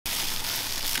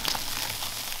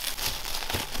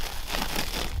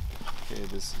Okay,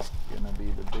 this is gonna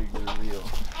be the big reveal.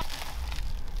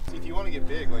 See, if you want to get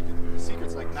big, like the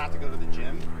secret's like not to go to the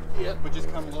gym. Yep. But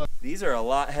just come and look. These are a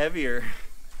lot heavier.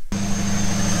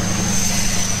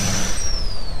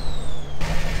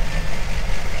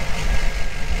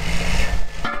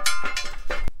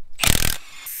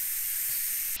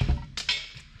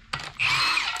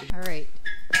 All right,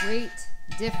 weight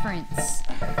difference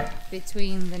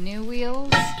between the new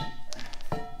wheels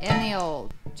and the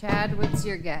old. Chad, what's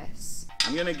your guess?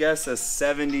 I'm gonna guess a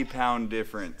 70-pound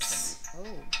difference. Oh.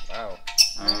 Wow.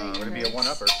 Right, Would it be a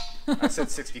one-upper? I said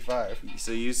 65.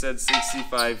 So you said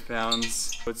 65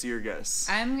 pounds. What's your guess?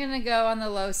 I'm gonna go on the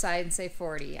low side and say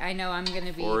 40. I know I'm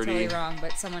gonna be 40. totally wrong,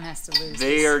 but someone has to lose.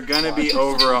 They are gonna be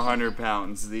over 100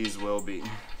 pounds. These will be. Watch,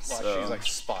 So. she's like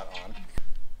spot on.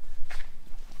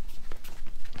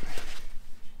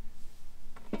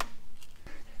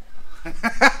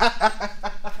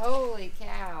 Holy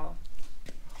cow.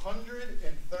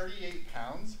 138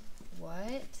 pounds?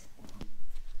 What?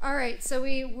 All right, so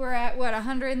we were at what,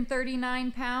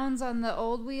 139 pounds on the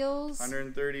old wheels?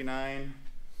 139.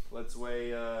 Let's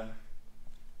weigh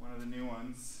one of the new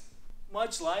ones.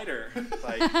 Much lighter.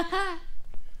 Like,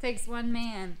 Takes one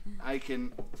man. I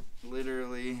can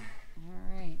literally. All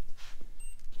right.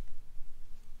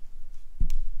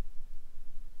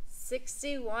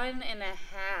 61 and a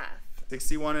half.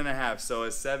 61 and a half. So a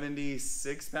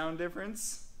 76-pound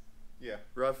difference. Yeah.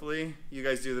 Roughly. You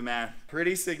guys do the math.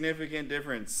 Pretty significant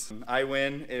difference. I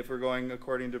win if we're going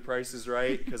according to Price is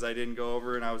Right because I didn't go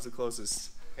over and I was the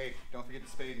closest. Hey, don't forget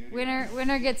to spade and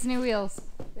Winner gets new wheels.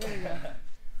 There we go.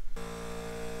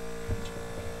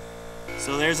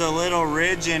 So there's a little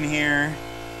ridge in here.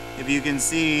 If you can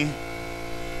see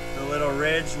the little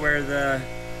ridge where the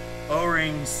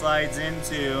O-ring slides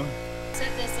into.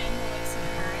 Set this in like some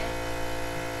current.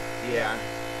 Yeah.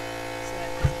 So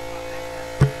that doesn't pop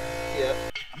back up. Yep.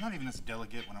 I'm not even this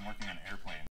delicate when I'm working on an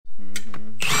airplane.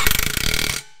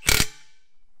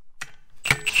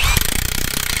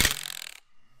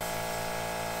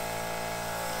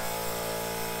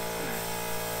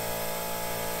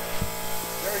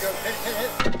 There we go.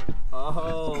 Hit.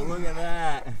 Oh, look at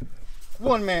that.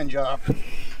 One man job.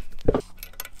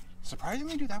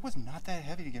 Surprisingly, dude, that was not that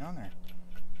heavy to get on there.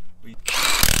 Free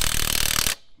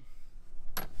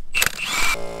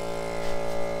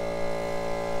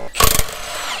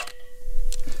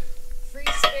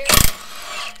spare.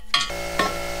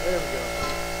 There we go.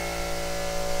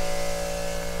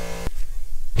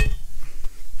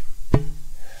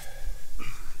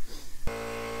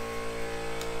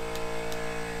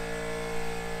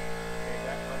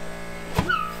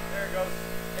 There it goes.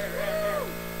 There.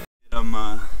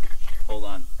 Hold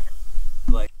on.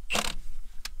 Like.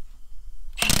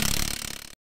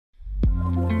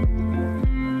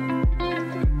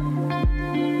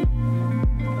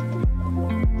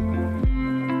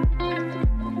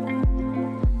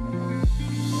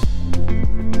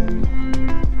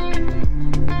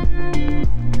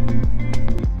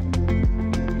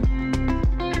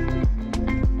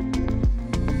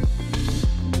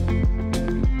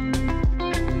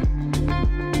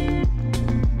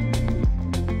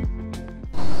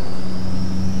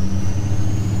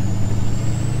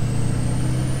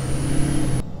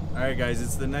 Alright guys,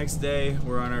 it's the next day.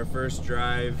 We're on our first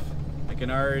drive. I can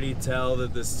already tell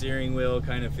that the steering wheel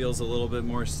kind of feels a little bit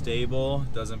more stable.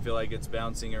 Doesn't feel like it's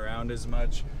bouncing around as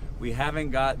much. We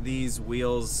haven't got these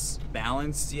wheels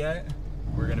balanced yet.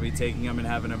 We're going to be taking them and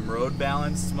having them road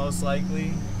balanced most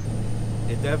likely.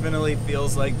 It definitely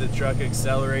feels like the truck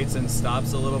accelerates and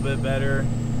stops a little bit better.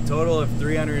 Total of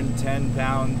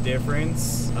 310-pound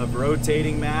difference of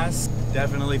rotating mass.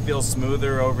 Definitely feels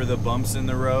smoother over the bumps in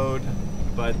the road.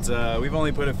 But we've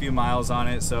only put a few miles on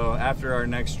it, so after our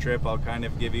next trip I'll kind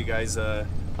of give you guys a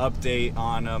update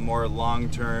on a more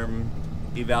long-term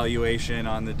evaluation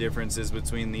on the differences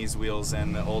between these wheels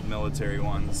and the old military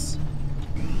ones.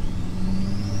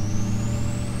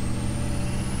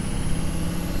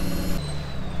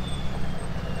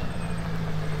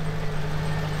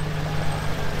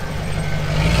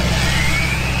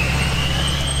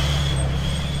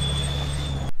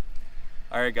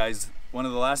 Alright guys, one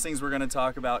of the last things we're going to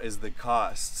talk about is the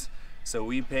costs. So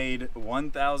we paid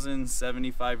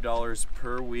 $1,075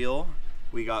 per wheel.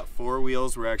 We got 4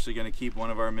 wheels. We're actually going to keep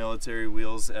one of our military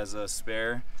wheels as a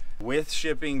spare. With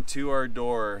shipping to our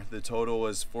door, the total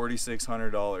was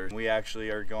 $4,600. We actually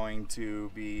are going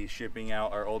to be shipping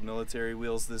out our old military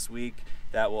wheels this week.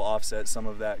 That will offset some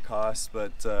of that cost,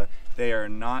 but they are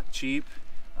not cheap.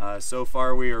 So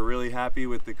far we are really happy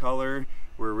with the color.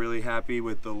 We're really happy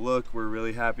with the look. We're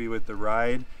really happy with the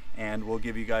ride. and we'll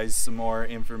give you guys some more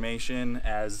information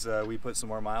as we put some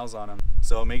more miles on them.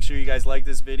 So make sure you guys like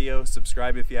this video,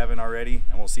 subscribe if you haven't already,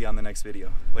 and we'll see you on the next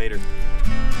video. Later.